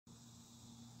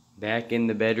back in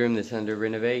the bedroom that's under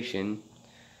renovation.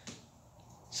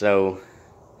 So,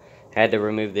 had to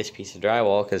remove this piece of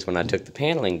drywall because when I took the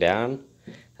paneling down,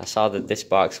 I saw that this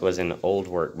box was an old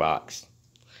work box.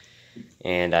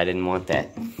 And I didn't want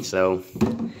that. So,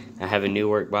 I have a new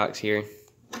work box here.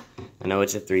 I know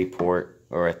it's a 3-port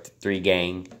or a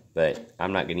 3-gang, but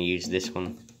I'm not going to use this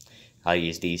one. I'll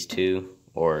use these two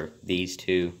or these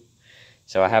two.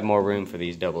 So I have more room for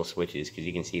these double switches because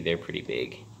you can see they're pretty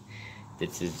big.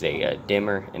 This is a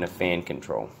dimmer and a fan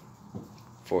control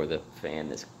for the fan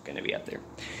that's going to be up there.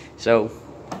 So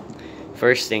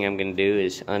first thing I'm going to do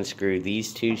is unscrew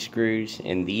these 2 screws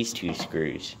and these 2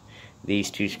 screws. These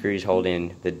 2 screws hold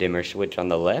in the dimmer switch on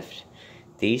the left.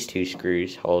 These 2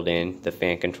 screws hold in the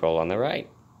fan control on the right.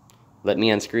 Let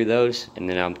me unscrew those and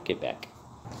then I'll get back.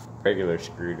 Regular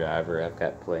screwdriver, I've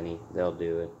got plenty. They'll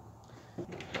do it.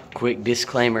 Quick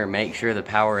disclaimer, make sure the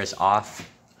power is off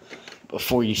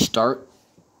before you start.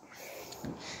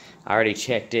 I already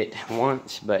checked it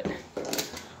once, but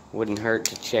wouldn't hurt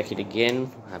to check it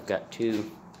again. I've got 2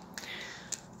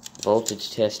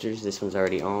 voltage testers. This one's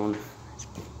already on.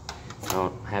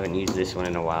 I haven't used this one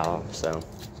in a while, so.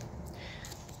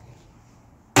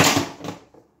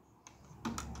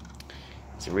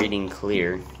 It's reading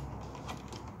clear.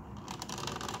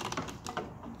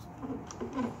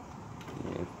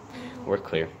 Yeah, we're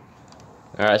clear.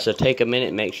 Alright, so take a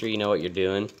minute, make sure you know what you're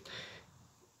doing.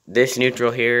 This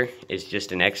neutral here is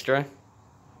just an extra,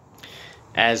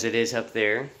 as it is up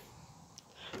there.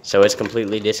 So it's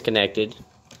completely disconnected.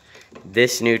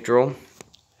 This neutral,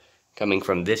 coming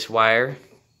from this wire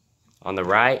on the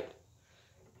right,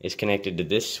 is connected to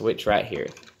this switch right here.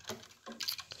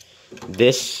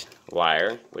 This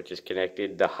wire, which is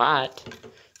connected to hot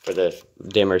for the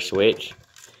dimmer switch,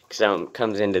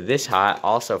 comes into this hot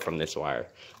also from this wire.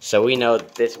 So we know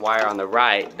that this wire on the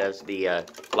right does the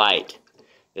light.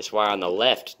 This wire on the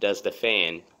left does the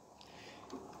fan.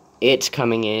 It's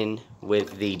coming in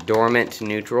with the dormant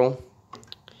neutral,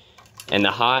 and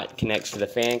the hot connects to the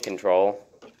fan control,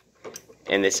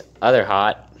 and this other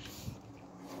hot,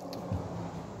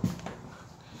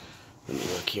 let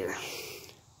me look here.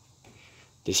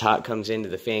 This hot comes into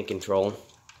the fan control.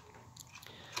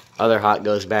 Other hot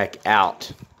goes back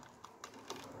out.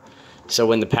 So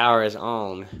when the power is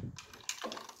on,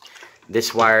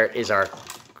 this wire is our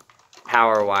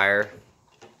power wire.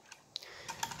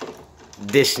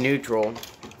 This neutral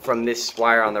from this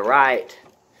wire on the right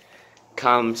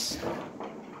comes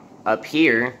up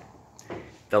here.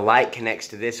 The light connects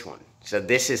to this one. So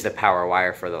this is the power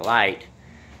wire for the light.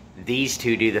 These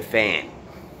 2 do the fan.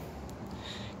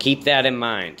 Keep that in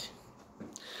mind.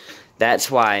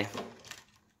 That's why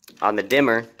on the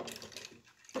dimmer,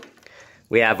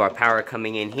 we have our power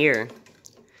coming in here.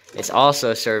 It's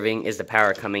also serving as the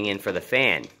power coming in for the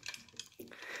fan.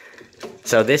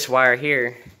 So this wire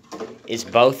here is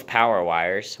both power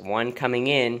wires, one coming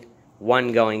in,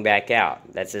 one going back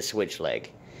out. That's a switch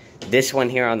leg. This one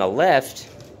here on the left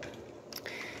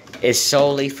is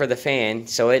solely for the fan,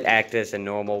 so it acts as a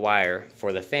normal wire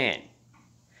for the fan.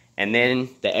 And then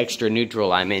the extra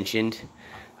neutral I mentioned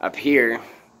up here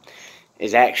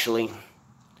is actually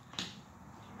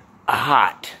a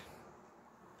hot.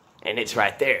 And it's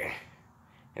right there.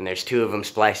 And there's 2 of them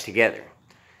spliced together.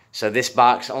 So this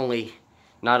box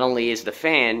not only is the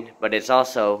fan, but it's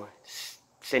also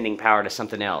sending power to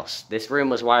something else. This room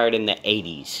was wired in the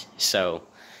 80s, so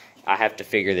I have to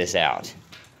figure this out.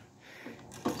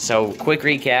 So quick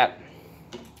recap.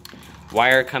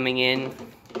 Wire coming in.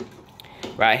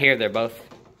 Right here, they're both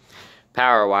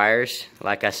power wires,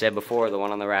 like I said before, the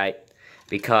one on the right,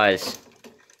 because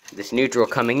this neutral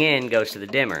coming in goes to the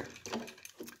dimmer.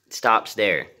 It stops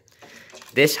there.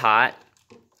 This hot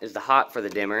is the hot for the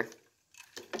dimmer.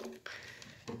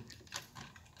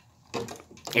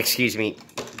 Excuse me,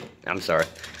 I'm sorry.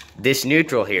 This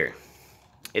neutral here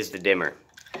is the dimmer.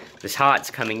 This hot's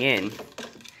coming in,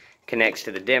 connects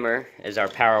to the dimmer as our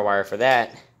power wire for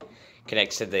that,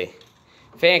 connects to the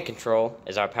fan control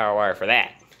is our power wire for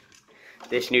that.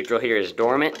 This neutral here is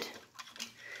dormant.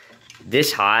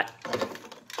 This hot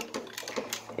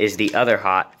is the other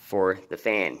hot for the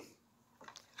fan.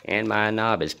 And my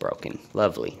knob is broken.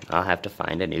 Lovely. I'll have to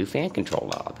find a new fan control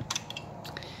knob.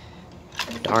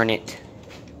 Darn it.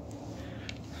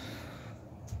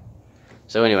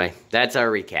 So anyway, that's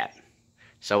our recap.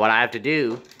 So what I have to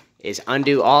do is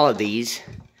undo all of these,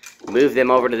 move them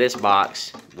over to this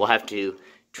box. We'll have to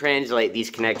translate these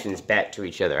connections back to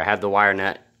each other. I have the wire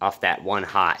nut off that one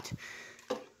hot.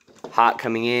 Hot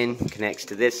coming in connects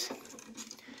to this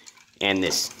and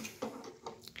this.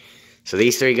 So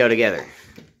these 3 go together.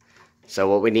 So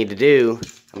what we need to do,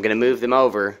 I'm going to move them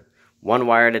over. one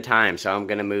wire at a time. So I'm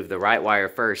going to move the right wire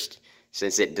first,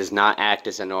 since it does not act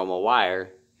as a normal wire,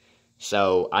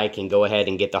 so I can go ahead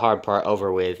and get the hard part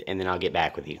over with, and then I'll get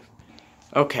back with you.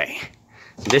 Okay,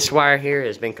 this wire here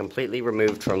has been completely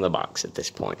removed from the box at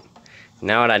this point.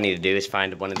 Now what I need to do is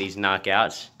find one of these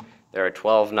knockouts. There are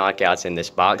 12 knockouts in this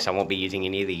box. I won't be using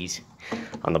any of these.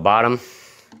 On the bottom,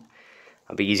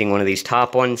 I'll be using one of these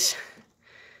top ones.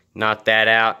 Knock that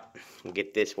out.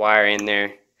 Get this wire in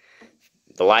there.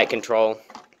 The light control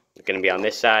is going to be on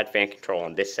this side. Fan control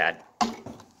on this side.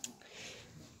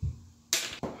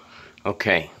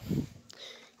 Okay.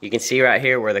 You can see right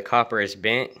here where the copper is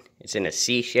bent. It's in a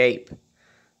C shape.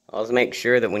 Always make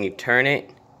sure that when you turn it,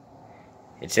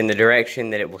 it's in the direction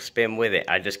that it will spin with it.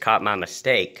 I just caught my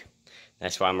mistake.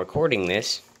 That's why I'm recording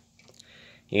this.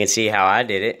 You can see how I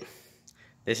did it.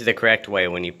 This is the correct way.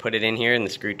 When you put it in here and the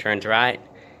screw turns right,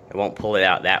 it won't pull it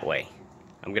out that way.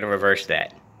 I'm going to reverse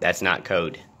that. That's not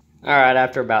code. Alright,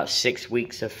 after about 6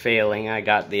 weeks of failing, I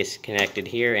got this connected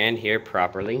here and here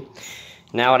properly.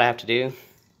 Now what I have to do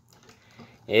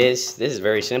is, this is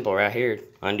very simple right here.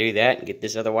 Undo that and get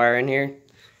this other wire in here.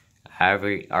 I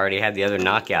already had the other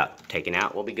knockout taken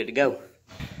out. We'll be good to go.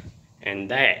 And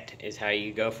that is how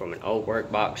you go from an old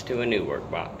work box to a new work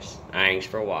box. Thanks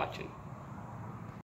for watching.